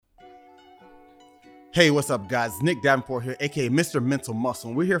Hey, what's up, guys? Nick Davenport here, aka Mr. Mental Muscle,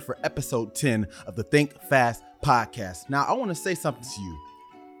 and we're here for episode 10 of the Think Fast podcast. Now, I want to say something to you.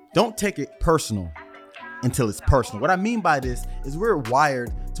 Don't take it personal until it's personal. What I mean by this is we're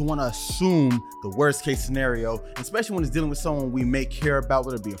wired to want to assume the worst case scenario, especially when it's dealing with someone we may care about,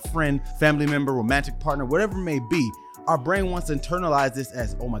 whether it be a friend, family member, romantic partner, whatever it may be. Our brain wants to internalize this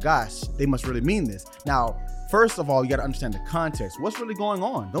as, oh my gosh, they must really mean this. Now, first of all, you got to understand the context. What's really going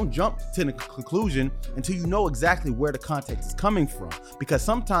on? Don't jump to the conclusion until you know exactly where the context is coming from. Because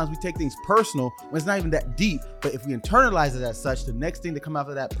sometimes we take things personal when it's not even that deep. But if we internalize it as such, the next thing to come out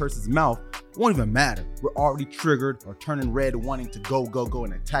of that person's mouth won't even matter. We're already triggered or turning red, wanting to go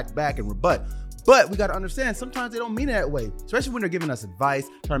and attack back and rebut. But we got to understand, sometimes they don't mean it that way, especially when they're giving us advice,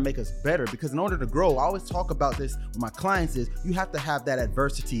 trying to make us better. Because in order to grow, I always talk about this with my clients, is you have to have that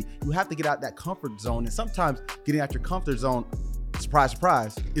adversity. You have to get out that comfort zone. And sometimes getting out your comfort zone, surprise,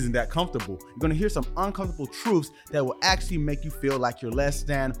 surprise, isn't that comfortable. You're going to hear some uncomfortable truths that will actually make you feel like you're less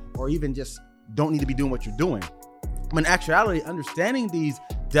than, or even just don't need to be doing what you're doing. In actuality, understanding these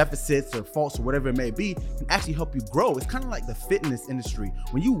deficits or faults or whatever it may be can actually help you grow. It's kind of like the fitness industry.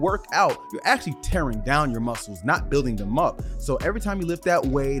 When you work out, you're actually tearing down your muscles, not building them up. So every time you lift that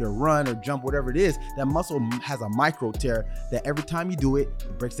weight or run or jump, whatever it is, that muscle has a micro tear that every time you do it,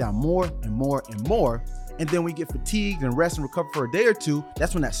 it breaks down more and more and more. And then when you get fatigued and rest and recover for a day or two,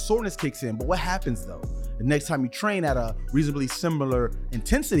 that's when that soreness kicks in. But what happens though? The next time you train at a reasonably similar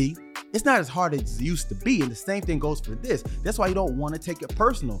intensity, it's not as hard as it used to be. And the same thing goes for this. That's why you don't want to take it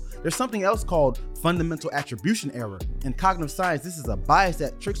personal. There's something else called fundamental attribution error. In cognitive science, this is a bias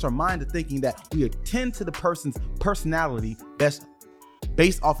that tricks our mind into thinking that we attend to the person's personality best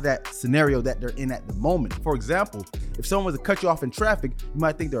based off of that scenario that they're in at the moment. For example, if someone was to cut you off in traffic, you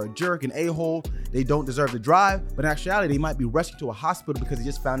might think they're a jerk, an a-hole, they don't deserve to drive, but in actuality, they might be rushing to a hospital because they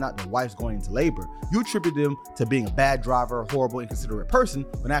just found out their wife's going into labor. You attribute them to being a bad driver, horrible, inconsiderate person,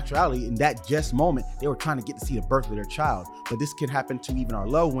 but in actuality, in that just moment, they were trying to get to see the birth of their child. But this can happen to even our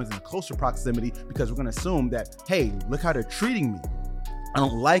loved ones in a closer proximity because we're gonna assume that, hey, look how they're treating me. I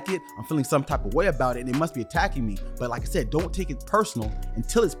don't like it. I'm feeling some type of way about it and they must be attacking me. But like I said, don't take it personal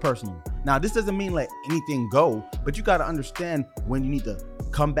until it's personal. Now, this doesn't mean let anything go, but you got to understand when you need to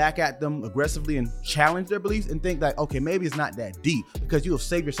come back at them aggressively and challenge their beliefs and think that, okay, maybe it's not that deep, because you'll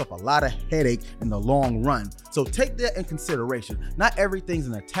save yourself a lot of headache in the long run. So take that in consideration. Not everything's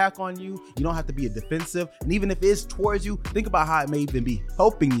an attack on you. You don't have to be a defensive. And even if it is towards you, think about how it may even be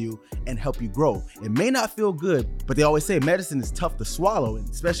helping you and help you grow. It may not feel good, but they always say medicine is tough to swallow,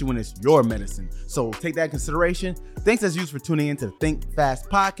 especially when it's your medicine. So take that in consideration. Thanks as usual for tuning in to the Think Fast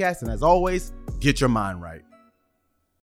podcast. And as always, get your mind right.